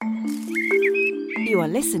You are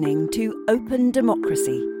listening to Open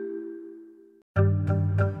Democracy.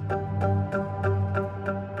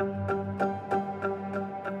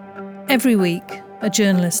 Every week, a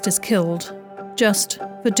journalist is killed just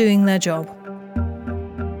for doing their job.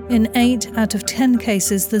 In 8 out of 10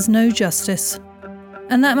 cases, there's no justice.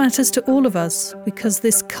 And that matters to all of us because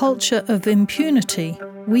this culture of impunity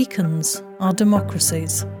weakens our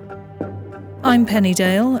democracies. I'm Penny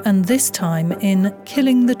Dale, and this time in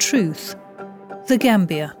Killing the Truth, The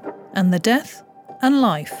Gambia and the Death and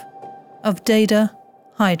Life of Deyda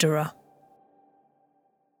Hydara.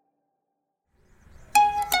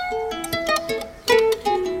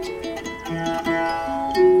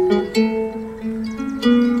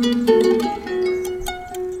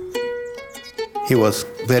 He was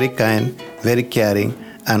very kind, very caring,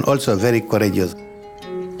 and also very courageous.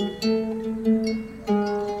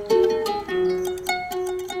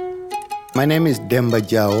 My name is Demba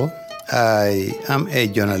Jao. I am a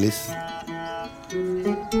journalist.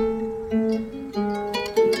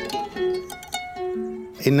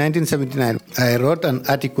 In 1979, I wrote an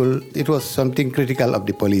article. It was something critical of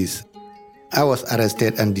the police. I was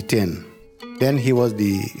arrested and detained. Then he was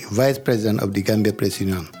the vice president of the Gambia Press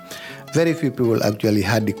Union. Very few people actually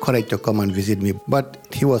had the courage to come and visit me, but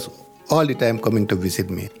he was all the time coming to visit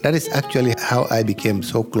me. That is actually how I became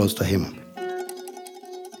so close to him.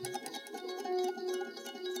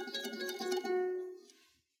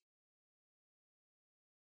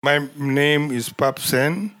 My name is Pap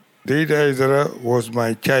Sen. Deyda Hydara was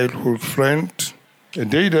my childhood friend.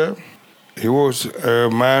 Deyda, he was a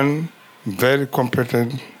man very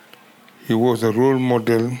competent. He was a role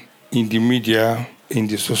model in the media, in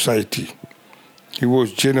the society. He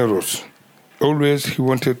was generous. Always he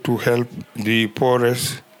wanted to help the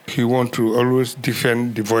poorest. He wanted to always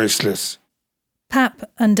defend the voiceless. Pap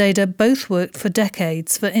and Deyda both worked for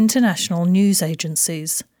decades for international news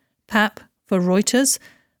agencies. Pap for Reuters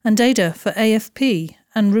and Deyda for AFP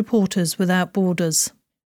and Reporters Without Borders.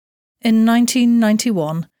 In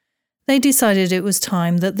 1991, they decided it was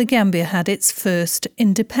time that the Gambia had its first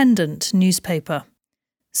independent newspaper.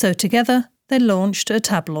 So together, they launched a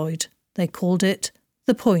tabloid. They called it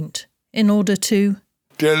The Point, in order to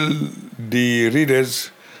tell the readers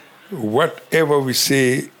whatever we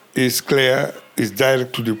say is clear, is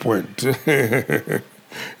direct to the point.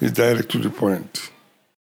 It's direct to the point.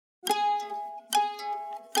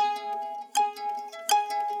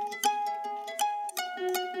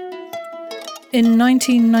 In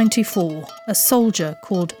 1994, a soldier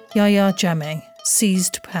called Yahya Jammeh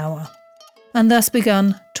seized power, and thus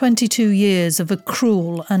begun 22 years of a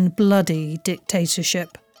cruel and bloody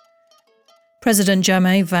dictatorship. President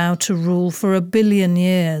Jammeh vowed to rule for 1 billion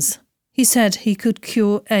years. He said he could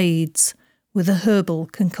cure AIDS with a herbal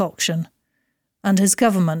concoction, and his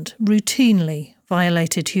government routinely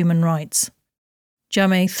violated human rights.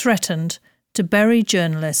 Jammeh threatened to bury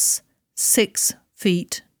journalists 6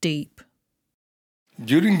 feet deep.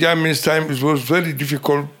 During Jammeh's time, it was very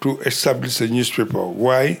difficult to establish a newspaper.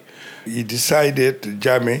 Why? He decided,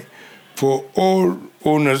 Jammeh, for all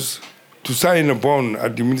owners to sign a bond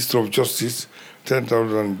at the Minister of Justice,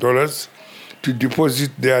 $10,000, to deposit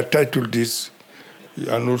their title deeds.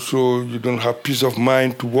 And also, you don't have peace of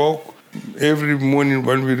mind to walk. Every morning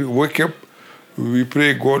when we wake up, we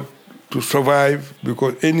pray God to survive,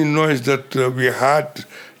 because any noise that we had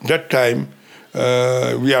that time,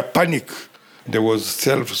 we are panic. There was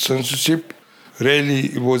self-censorship. Really,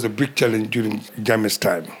 it was a big challenge during Jammeh's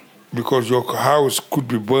time, because your house could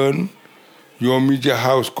be burned, your media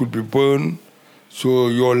house could be burned, so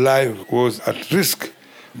your life was at risk.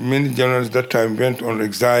 Many journalists that time went on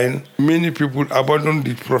exile. Many people abandoned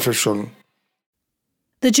the profession.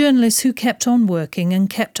 The journalists who kept on working and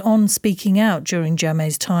kept on speaking out during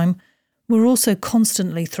Jammeh's time were also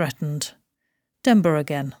constantly threatened. Demba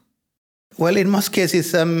again. Well, in most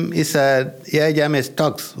cases, it's Yahya Jammeh's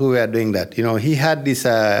thugs who were doing that. You know, he had this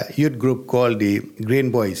youth group called the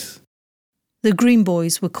Green Boys. The Green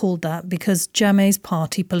Boys were called that because Jammeh's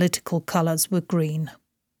party political colours were green.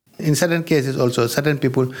 In certain cases also, certain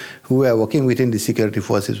people who were working within the security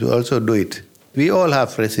forces will also do it. We all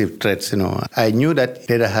have received threats, you know. I knew that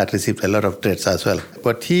Deyda had received a lot of threats as well.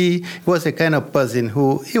 But he was a kind of person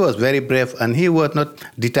he was very brave, and he was not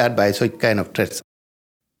deterred by such kind of threats.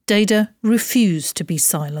 Deyda refused to be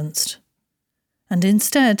silenced. And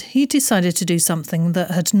instead, he decided to do something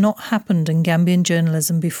that had not happened in Gambian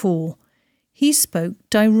journalism before. He spoke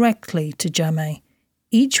directly to Jammeh,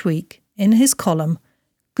 each week in his column,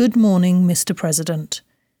 "Good morning, Mr. President."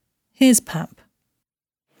 Here's Pap.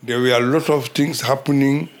 There were a lot of things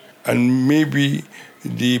happening, and maybe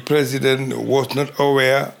the president was not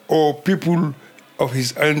aware, or people of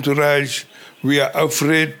his entourage were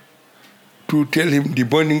afraid to tell him the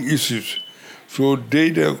burning issues. So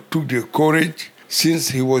Deyda took the courage, since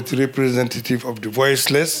he was the representative of the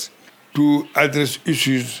voiceless, to address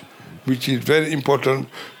issues which is very important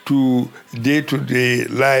to day-to-day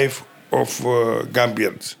life of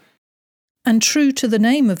Gambians. And true to the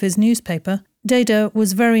name of his newspaper, Deyda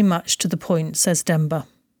was very much to the point, says Demba.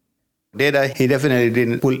 Deyda, he definitely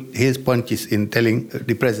didn't pull his punches in telling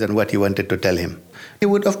the president what he wanted to tell him. He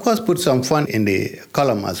would, of course, put some fun in the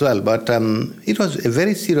column as well, but it was a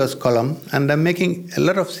very serious column and making a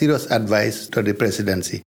lot of serious advice to the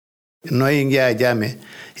presidency. Knowing Yaya Jammeh,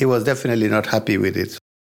 he was definitely not happy with it.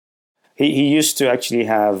 He used to actually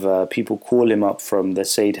have people call him up from the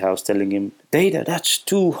State House telling him, Deyda, that's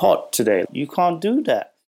too hot today. You can't do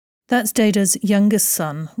that. That's Deyda's youngest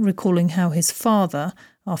son, recalling how his father,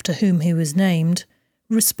 after whom he was named,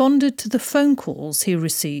 responded to the phone calls he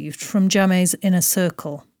received from Jammeh's inner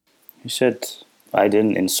circle. He said, I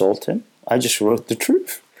didn't insult him. I just wrote the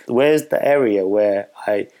truth. Where's the area where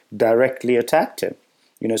I directly attacked him?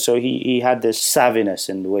 So he had this savviness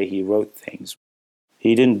in the way he wrote things.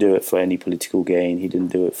 He didn't do it for any political gain. He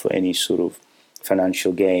didn't do it for any sort of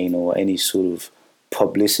financial gain or any sort of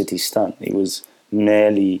publicity stunt. He was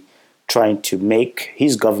merely trying to make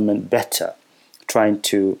his government better, trying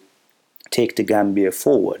to take the Gambia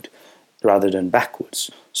forward rather than backwards.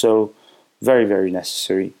 So very, very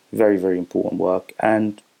necessary, very, very important work.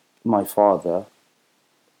 And my father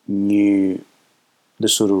knew the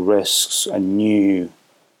sort of risks and knew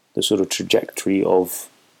the sort of trajectory of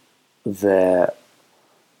their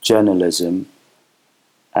journalism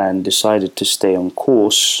and decided to stay on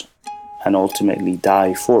course and ultimately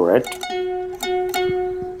die for it.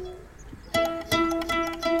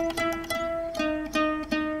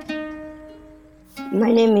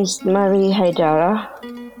 My name is Marie Hydara.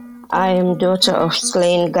 I am daughter of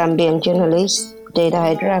slain Gambian journalist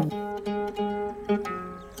Deyda Hydara.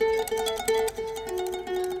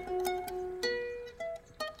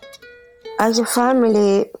 As a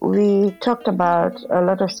family, we talked about a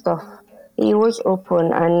lot of stuff. He was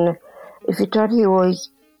open, and if he thought he was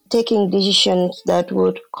taking decisions that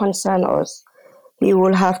would concern us, he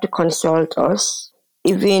will have to consult us.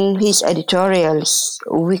 Even his editorials,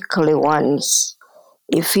 weekly ones,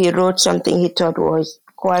 if he wrote something he thought was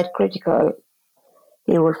quite critical,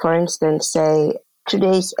 he would, for instance, say,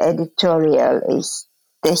 today's editorial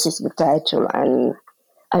this is the title, and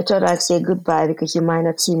I thought I'd say goodbye because you might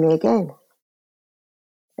not see me again.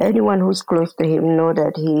 Anyone who's close to him know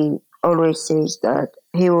that he always says that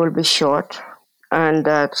he will be short and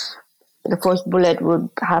that the first bullet would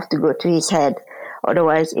have to go to his head.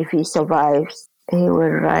 Otherwise, if he survives, he will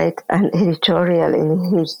write an editorial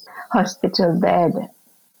in his hospital bed.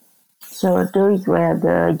 So those were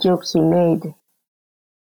the jokes he made.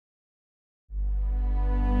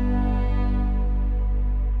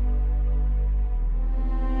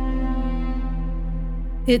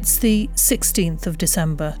 It's the 16th of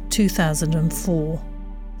December 2004.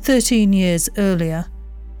 13 years earlier,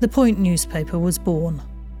 the Point newspaper was born.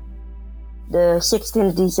 The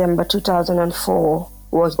 16th December 2004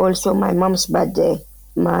 was also my mom's birthday.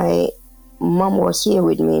 My mom was here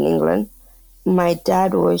with me in England. My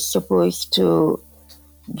dad was supposed to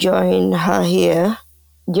join her here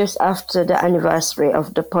just after the anniversary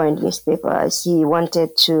of the Point newspaper, as he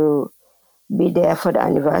wanted to be there for the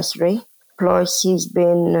anniversary. Plus, he's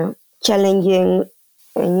been challenging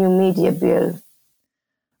a new media bill.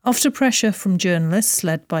 After pressure from journalists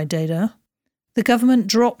led by Deyda, the government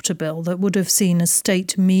dropped a bill that would have seen a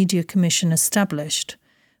state media commission established,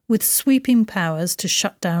 with sweeping powers to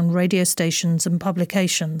shut down radio stations and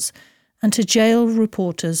publications and to jail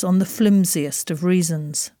reporters on the flimsiest of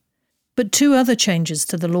reasons. But two other changes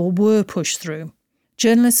to the law were pushed through.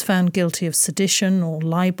 Journalists found guilty of sedition or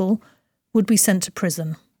libel would be sent to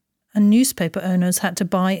prison, and newspaper owners had to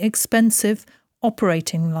buy expensive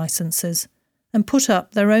operating licenses and put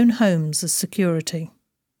up their own homes as security.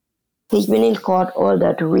 He's been in court all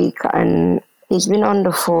that week, and he's been on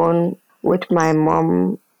the phone with my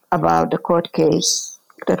mom about the court case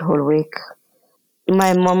that whole week.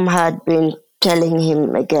 My mom had been telling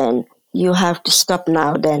him again, you have to stop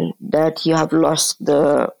now then, that you have lost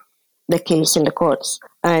the case in the courts.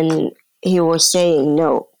 And he was saying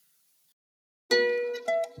no.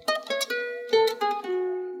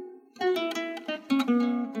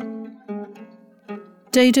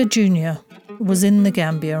 Deyda Jr. was in the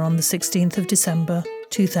Gambia on the 16th of December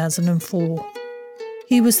 2004.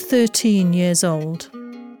 He was 13 years old.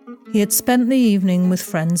 He had spent the evening with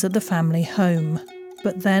friends at the family home,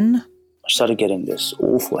 but then I started getting this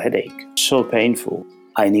awful headache, so painful.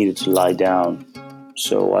 I needed to lie down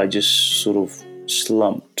So I just sort of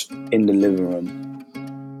slumped in the living room.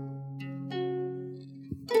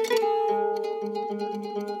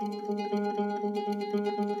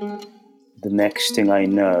 The next thing I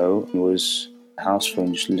know was the house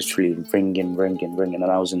phone just literally ringing. And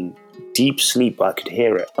I was in deep sleep. I could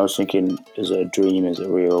hear it. I was thinking, is it a dream? Is it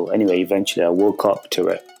real? Anyway, eventually I woke up to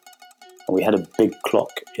it. And we had a big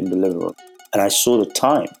clock in the living room. And I saw the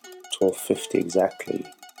time, 12:50 exactly.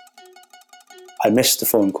 I missed the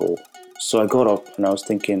phone call. So I got up and I was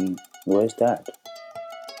thinking, where's Dad?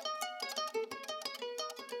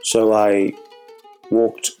 So I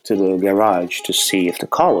walked to the garage to see if the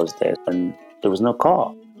car was there, and there was no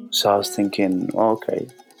car. So I was thinking, oh, okay,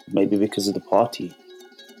 maybe because of the party.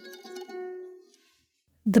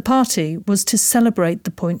 The party was to celebrate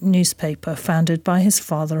the Point newspaper founded by his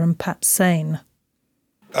father and Pap Sain.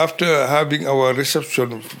 After having our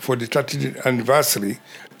reception for the 30th anniversary,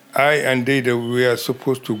 I and Deyda were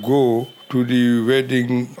supposed to go to the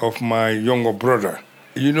wedding of my younger brother.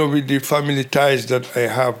 You know, with the family ties that I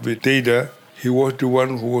have with Deyda, he was the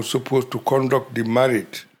one who was supposed to conduct the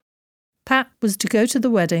marriage. Pap was to go to the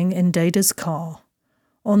wedding in Deyda's car.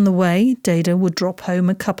 On the way, Deyda would drop home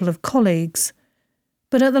a couple of colleagues.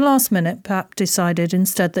 But at the last minute, Pap decided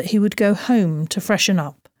instead that he would go home to freshen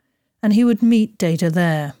up, and he would meet Deyda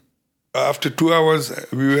there. After 2 hours,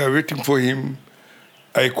 we were waiting for him.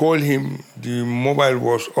 I called him, the mobile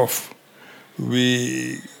was off.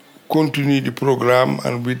 We continued the program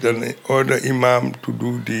and with another imam to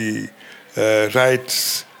do the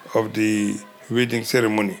rites of the wedding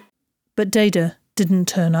ceremony. But Deyda didn't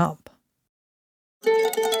turn up.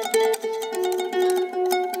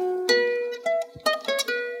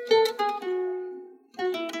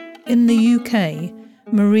 In the UK,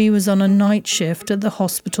 Marie was on a night shift at the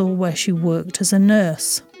hospital where she worked as a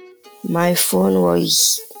nurse. My phone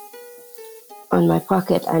was on my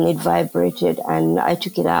pocket and it vibrated, and I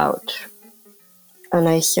took it out and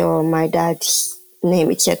I saw my dad's name.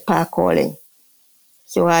 It said Pa calling.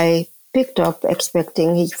 So I picked up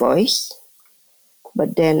expecting his voice,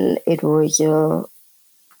 but then it was a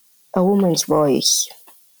woman's voice,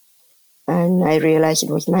 and I realized it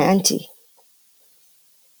was my auntie.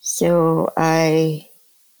 So I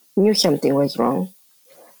knew something was wrong.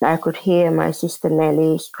 I could hear my sister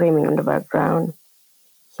Nellie screaming in the background.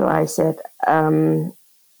 So I said, I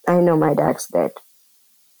know my dad's dead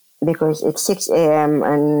because it's 6 a.m.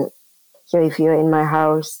 and so if you're in my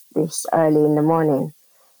house this early in the morning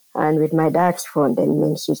and with my dad's phone, then it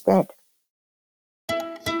means she's dead.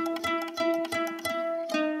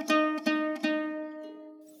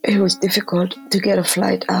 It was difficult to get a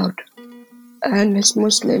flight out, and as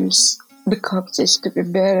Muslims, the corpse is to be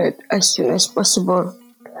buried as soon as possible.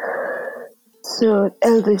 So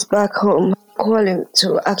Elvis back home calling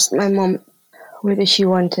to ask my mom whether she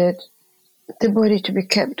wanted the body to be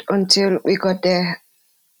kept until we got there.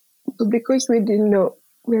 But because we didn't know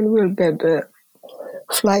when we'll get the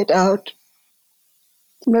flight out,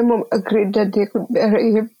 my mom agreed that they could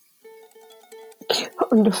bury him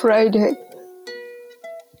on the Friday.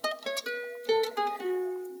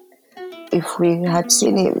 If we had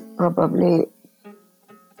seen him, probably,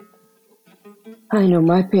 I know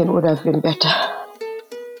my pain would have been better.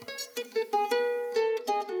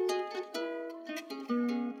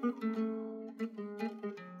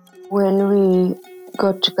 When we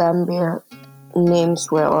got to Gambia, names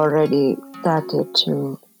were already started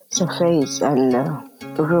to surface, and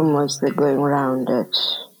rumors were going around that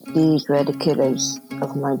these were the killers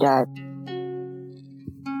of my dad.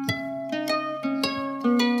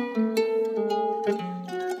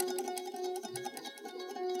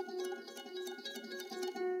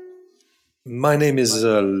 My name is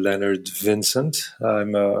Leonard Vincent.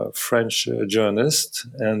 I'm a French journalist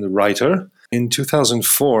and writer. In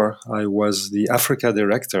 2004, I was the Africa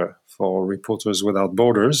director for Reporters Without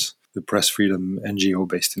Borders, the press freedom NGO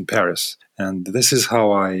based in Paris. And this is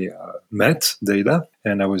how I met Deyda,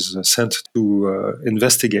 and I was sent to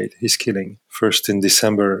investigate his killing, first in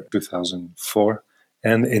December 2004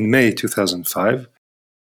 and in May 2005.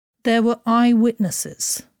 There were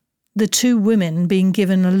eyewitnesses. The two women being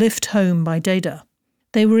given a lift home by Deyda.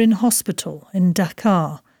 They were in hospital in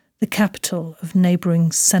Dakar, the capital of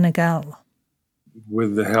neighbouring Senegal.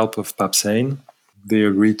 With the help of Pap Sain, they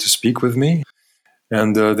agreed to speak with me,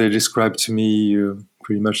 and they described to me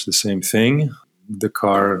pretty much the same thing. The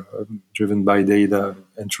car driven by Deyda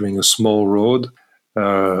entering a small road,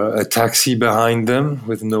 a taxi behind them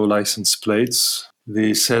with no license plates.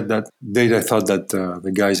 They said that Deyda thought that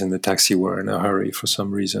the guys in the taxi were in a hurry for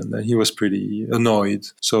some reason, and he was pretty annoyed.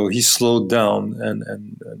 So he slowed down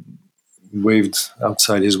and waved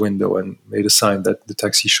outside his window and made a sign that the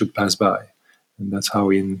taxi should pass by. And that's how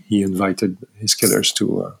he invited his killers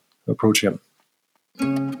to approach him.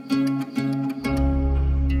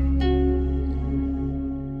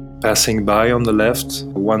 Passing by on the left,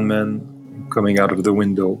 one man coming out of the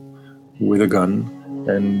window with a gun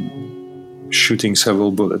and shooting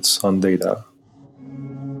several bullets on Deyda.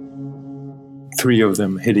 3 of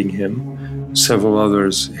them hitting him, several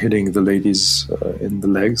others hitting the ladies in the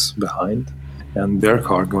legs behind, and their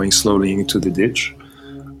car going slowly into the ditch,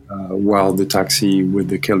 while the taxi with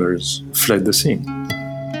the killers fled the scene.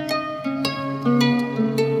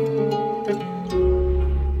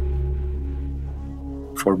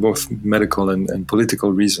 For both medical and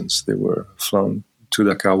political reasons, they were flown to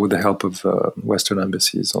Dakar with the help of Western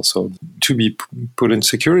embassies, also to be put in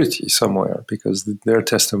security somewhere, because their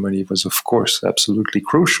testimony was, of course, absolutely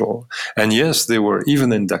crucial. And yes, they were,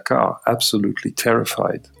 even in Dakar, absolutely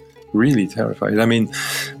terrified, really terrified. I mean,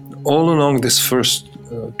 all along this first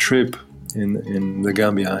trip in the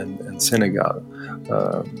Gambia and Senegal,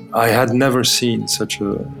 I had never seen such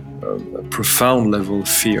a profound level of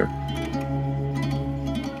fear.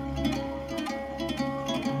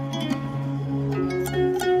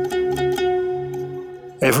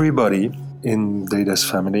 Everybody in Deyda's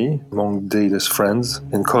family, among Deyda's friends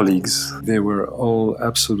and colleagues, they were all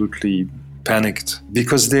absolutely panicked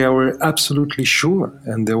because they were absolutely sure,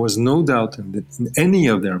 and there was no doubt in any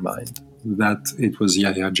of their mind, that it was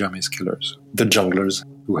Yahya Jammeh's killers, the junglers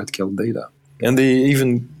who had killed Deyda. And they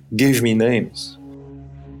even gave me names.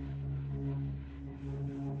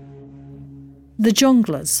 The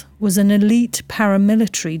Jongleurs was an elite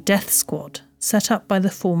paramilitary death squad set up by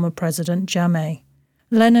the former President Jammeh.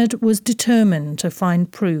 Leonard was determined to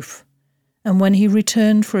find proof, and when he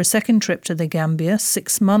returned for a second trip to the Gambia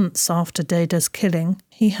 6 months after Deyda's killing,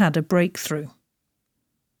 he had a breakthrough.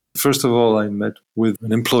 First of all, I met with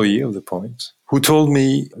an employee of the point who told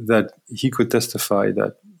me that he could testify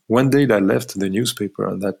that when Deyda left the newspaper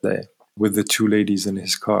on that day with the 2 ladies in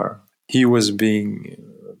his car, he was being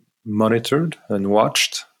monitored and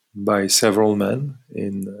watched by several men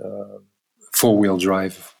in a 4-wheel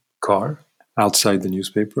drive car outside the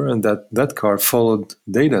newspaper, and that car followed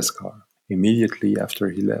Deyda's car immediately after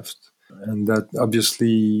he left. And that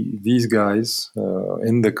obviously these guys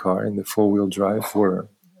in the car, in the 4-wheel drive, were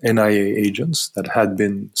NIA agents that had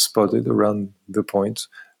been spotted around the point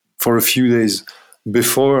for a few days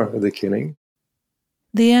before the killing.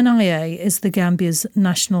 The NIA is the Gambia's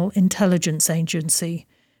national intelligence agency,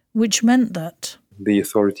 which meant that the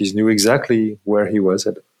authorities knew exactly where he was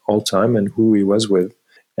at all time and who he was with,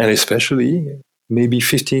 and especially maybe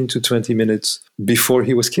 15 to 20 minutes before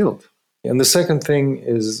he was killed. And the second thing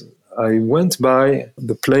is, I went by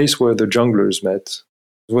the place where the junglers met.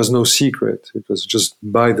 It was no secret. It was just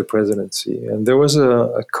by the presidency. And there was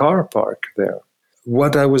a car park there.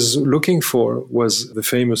 What I was looking for was the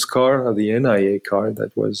famous car, the NIA car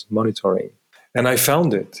that was monitoring. And I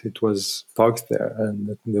found it. It was parked there.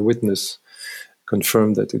 And the witness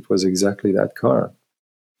confirmed that it was exactly that car.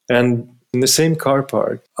 And in the same car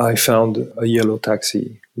park, I found a yellow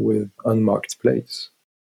taxi with unmarked plates.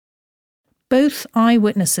 Both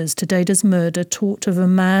eyewitnesses to Deyda's murder talked of a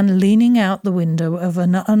man leaning out the window of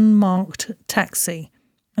an unmarked taxi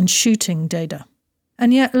and shooting Deyda.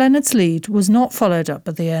 And yet Leonard's lead was not followed up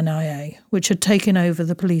by the NIA, which had taken over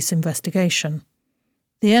the police investigation.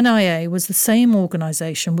 The NIA was the same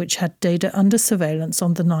organisation which had Deyda under surveillance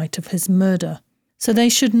on the night of his murder, so they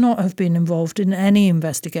should not have been involved in any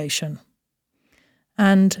investigation.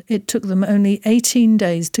 And it took them only 18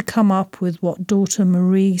 days to come up with what daughter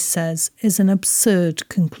Marie says is an absurd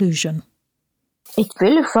conclusion. It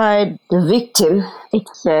vilified the victim. It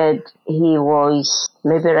said he was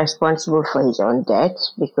maybe responsible for his own death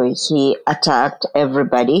because he attacked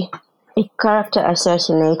everybody. It character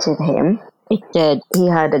assassinated him. It said he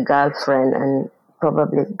had a girlfriend and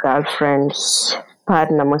probably girlfriend's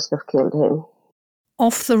partner must have killed him.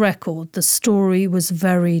 Off the record, the story was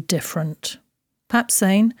very different. Pap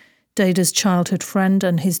Sain, Deyda's childhood friend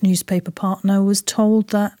and his newspaper partner, was told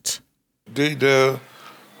that Deyda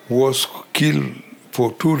was killed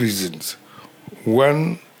for 2 reasons.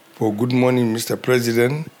 One, for Good Morning, Mr.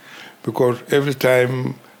 President, because every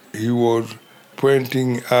time he was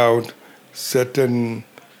pointing out certain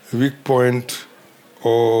weak point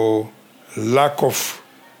or lack of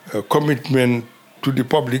commitment to the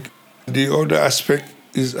public. The other aspect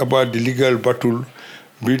is about the legal battle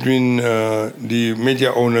between the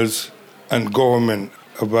media owners and government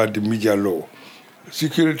about the media law.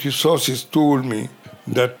 Security sources told me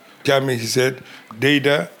that Jammeh, he said,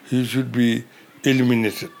 Deyda, he should be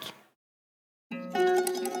eliminated.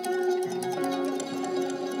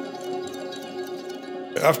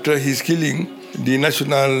 After his killing, the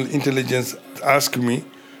National Intelligence asked me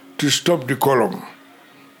to stop the column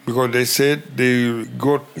because they said they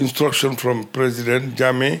got instruction from President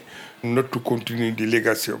Jammeh not to continue the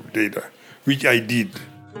legacy of Deyda, which I did.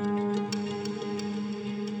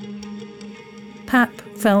 Pap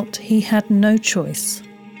felt he had no choice.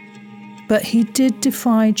 But he did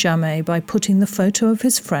defy Jammeh by putting the photo of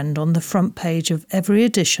his friend on the front page of every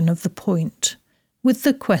edition of The Point, with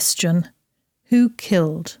the question, who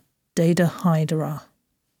killed Deyda Hydara?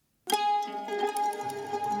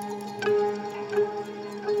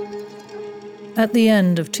 At the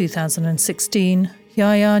end of 2016,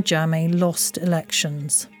 Yahya Jammeh lost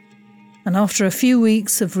elections. And after a few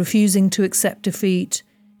weeks of refusing to accept defeat,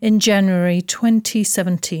 in January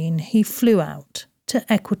 2017 he flew out to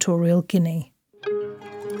Equatorial Guinea.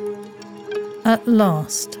 At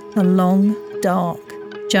last, the long, dark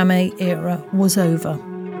Jammeh era was over.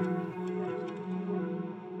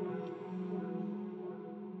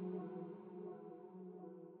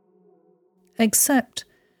 Except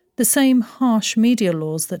the same harsh media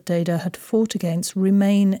laws that Deyda had fought against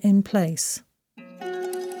remain in place.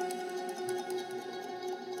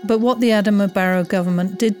 But what the Adama Barrow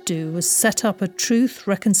government did do was set up a Truth,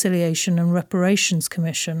 Reconciliation and Reparations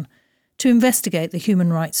Commission to investigate the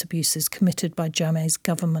human rights abuses committed by Jammeh's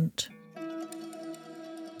government.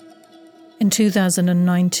 In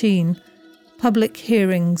 2019, public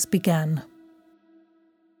hearings began.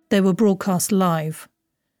 They were broadcast live,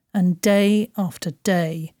 and day after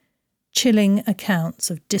day, chilling accounts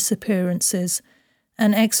of disappearances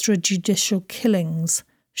and extrajudicial killings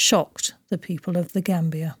shocked the people of the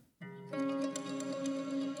Gambia.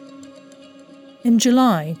 In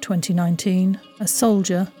July 2019, a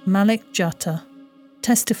soldier, Malik Jatta,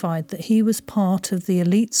 testified that he was part of the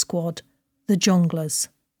elite squad, the Jongleurs,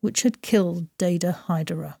 which had killed Deyda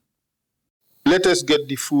Hydara. Let us get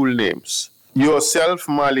the full names. Yourself,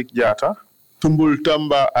 Malik Jatta, Tumbul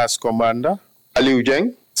Tamba as commander, Aliu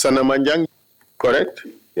Jeng, Sanamanjang, correct?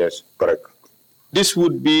 Yes, correct. This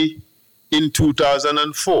would be in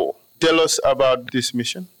 2004. Tell us about this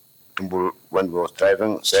mission. Tumbul, when we were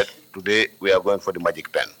driving, said, today we are going for the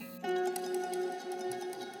magic pen.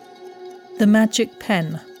 The magic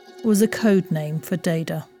pen was a code name for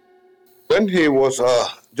Deyda. When he was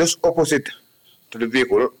just opposite to the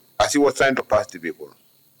vehicle, as he was trying to pass the vehicle,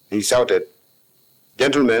 he shouted,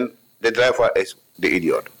 "Gentlemen, the driver is the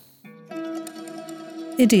idiot."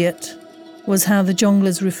 Idiot was how the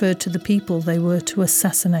Jongleurs referred to the people they were to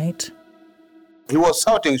assassinate. He was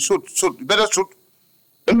shouting, "Shoot, shoot, better shoot."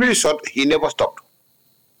 When we shot, he never stopped.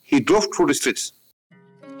 He drove through the streets.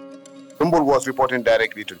 Tumbul was reporting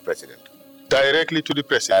directly to the president. Directly to the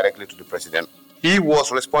president? Directly to the president. He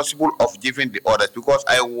was responsible of giving the orders because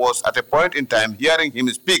I was at a point in time hearing him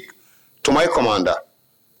speak to my commander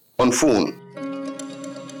on phone.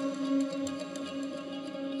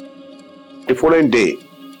 The following day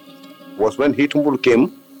was when Tumbul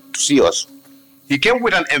came to see us. He came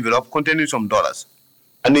with an envelope containing some dollars.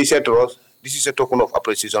 And he said to us, "This is a token of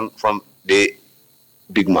appreciation from the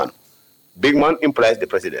big man." Big man implies the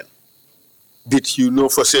president. Did you know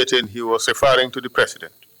for certain he was referring to the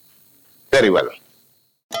president? Very well.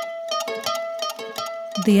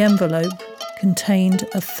 The envelope contained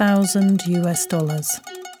 $1,000.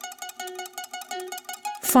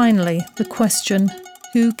 Finally, the question,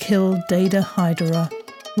 who killed Deyda Hydara,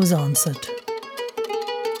 was answered.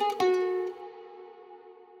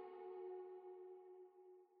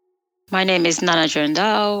 My name is Nana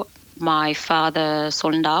Jondao. My father,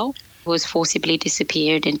 Sondao, was forcibly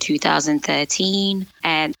disappeared in 2013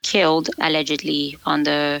 and killed allegedly on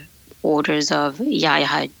the orders of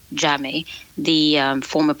Yahya Jammeh, the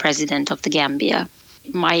former president of the Gambia.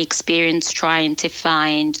 My experience trying to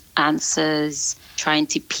find answers, trying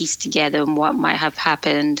to piece together what might have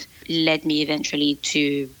happened, led me eventually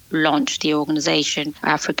to launch the organization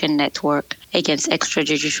African Network Against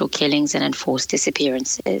Extrajudicial Killings and Enforced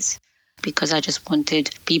Disappearances, because I just wanted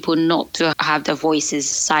people not to have their voices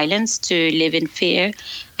silenced, to live in fear,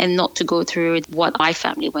 and not to go through what my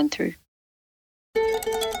family went through.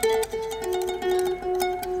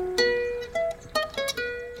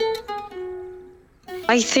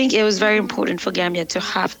 I think it was very important for Gambia to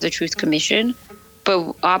have the Truth Commission,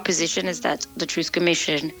 but our position is that the Truth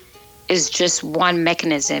Commission is just one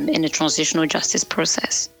mechanism in the transitional justice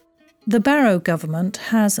process. The Barrow government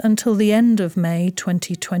has until the end of May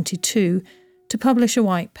 2022 to publish a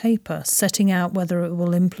white paper setting out whether it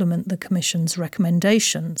will implement the Commission's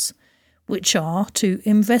recommendations, which are to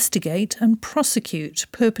investigate and prosecute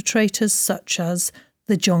perpetrators such as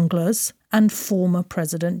the Jongleurs and former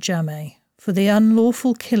President Jammeh for the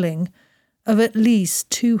unlawful killing of at least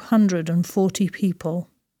 240 people,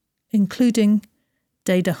 including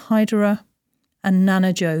Deyda Hydara and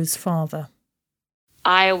Nana Joe's father.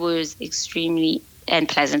 I was extremely and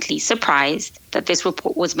pleasantly surprised that this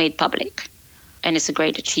report was made public, and it's a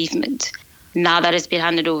great achievement. Now that it's been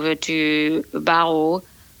handed over to Barrow,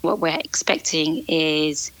 what we're expecting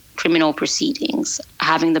is criminal proceedings,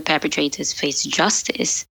 having the perpetrators face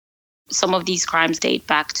justice. Some of these crimes date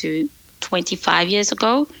back to 25 years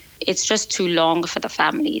ago. It's just too long for the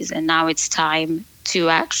families, and now it's time to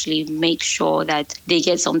actually make sure that they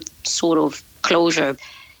get some sort of closure,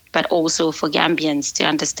 but also for Gambians to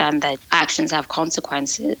understand that actions have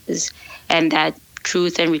consequences and that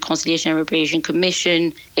Truth and Reconciliation and Reparation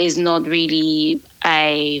Commission is not really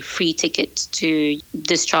a free ticket to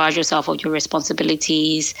discharge yourself of your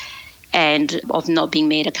responsibilities and of not being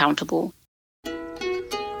made accountable.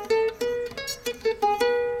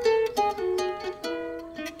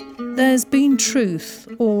 There's been truth,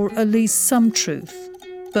 or at least some truth,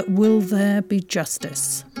 but will there be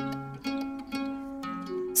justice?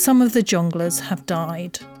 Some of the jongleurs have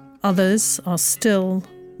died. Others are still,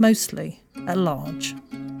 mostly, at large.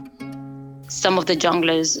 Some of the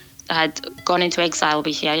jongleurs had gone into exile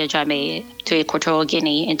with Yahya Jammeh to Equatorial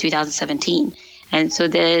Guinea in 2017. And so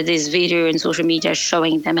there's this video in social media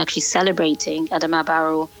showing them actually celebrating Adama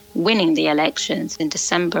Barrow winning the elections in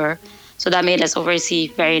December. So that made us obviously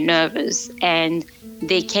very nervous. And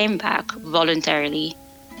they came back voluntarily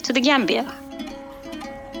to the Gambia.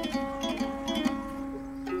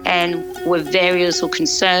 And we're very also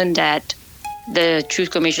concerned that the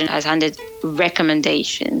Truth Commission has handed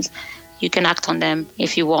recommendations. You can act on them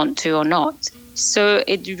if you want to or not. So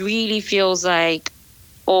it really feels like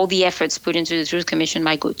all the efforts put into the Truth Commission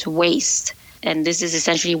might go to waste. And this is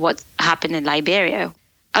essentially what happened in Liberia.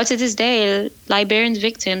 Up to this day, Liberian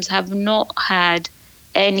victims have not had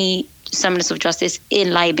any semblance of justice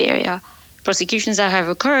in Liberia. Prosecutions that have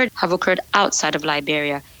occurred outside of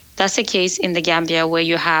Liberia. That's the case in the Gambia, where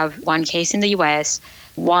you have one case in the US,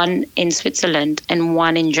 one in Switzerland, and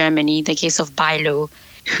one in Germany, the case of Bailo,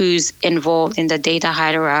 who's involved in the Deyda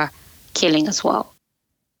Hydara killing as well.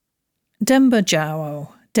 Demba Jawo,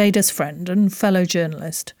 Deyda's friend and fellow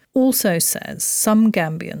journalist, also says some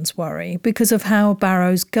Gambians worry because of how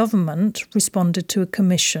Barrow's government responded to a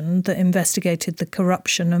commission that investigated the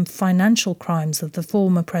corruption and financial crimes of the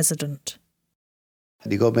former president.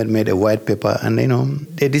 The government made a white paper and,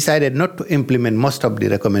 they decided not to implement most of the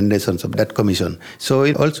recommendations of that commission. So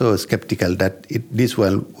it's also skeptical that this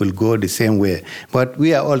one will go the same way. But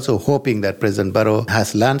we are also hoping that President Barrow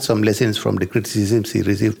has learned some lessons from the criticisms he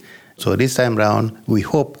received. So this time round, we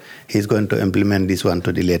hope he's going to implement this one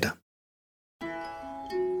to the letter.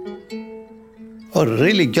 Oh,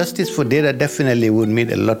 really, justice for Deyda definitely would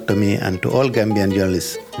mean a lot to me and to all Gambian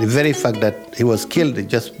journalists. The very fact that he was killed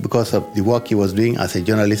just because of the work he was doing as a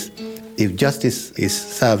journalist, if justice is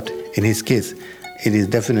served in his case, it is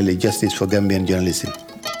definitely justice for Gambian journalism.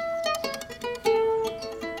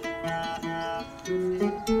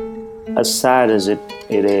 As sad as it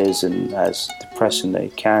is and as depressing that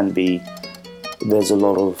it can be, there's a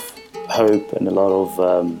lot of hope and a lot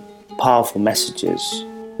of powerful messages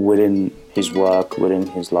within his work, within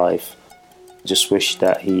his life. Just wish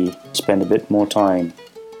that he spent a bit more time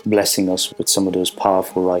blessing us with some of those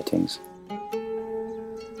powerful writings.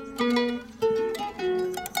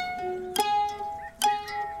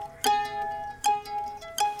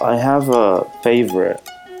 I have a favorite,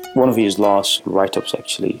 one of his last write-ups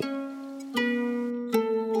actually.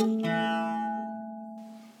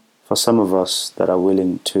 For some of us that are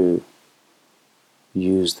willing to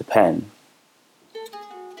use the pen,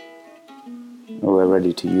 we're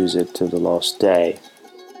ready to use it to the last day.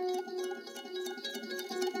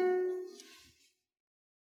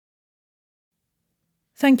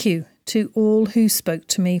 Thank you to all who spoke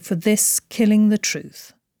to me for this Killing the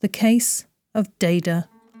Truth, the case of Deyda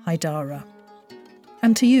Hydara.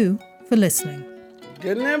 And to you for listening.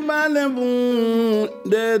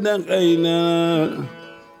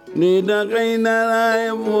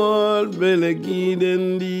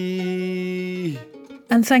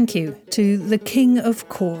 And thank you to the King of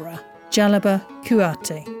Kora, Jalaba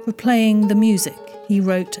Kuate, for playing the music he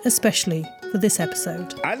wrote especially for this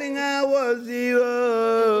episode.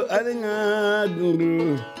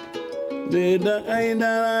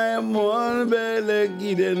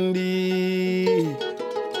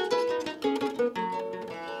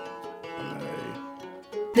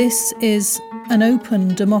 This is an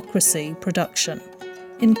Open Democracy production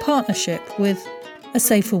in partnership with A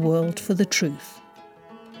Safer World for the Truth.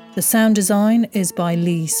 The sound design is by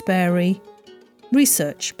Lee Sperry,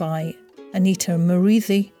 research by Anita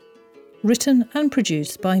Murithi, written and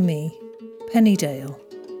produced by me, Penny Dale.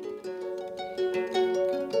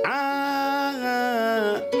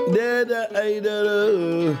 Deyda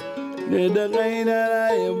Hydara, Deyda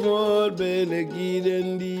Hydara, more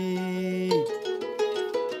belegidandi.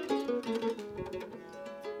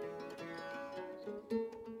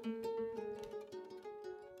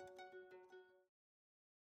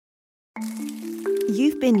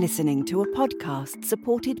 You've been listening to a podcast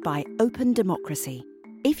supported by Open Democracy.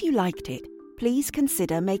 If you liked it, please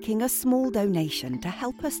consider making a small donation to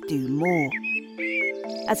help us do more.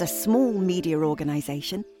 As a small media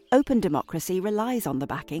organisation, Open Democracy relies on the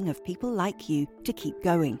backing of people like you to keep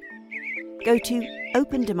going. Go to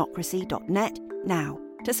opendemocracy.net now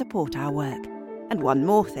to support our work. And one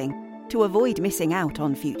more thing, to avoid missing out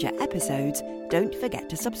on future episodes, don't forget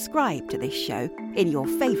to subscribe to this show in your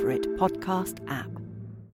favourite podcast app.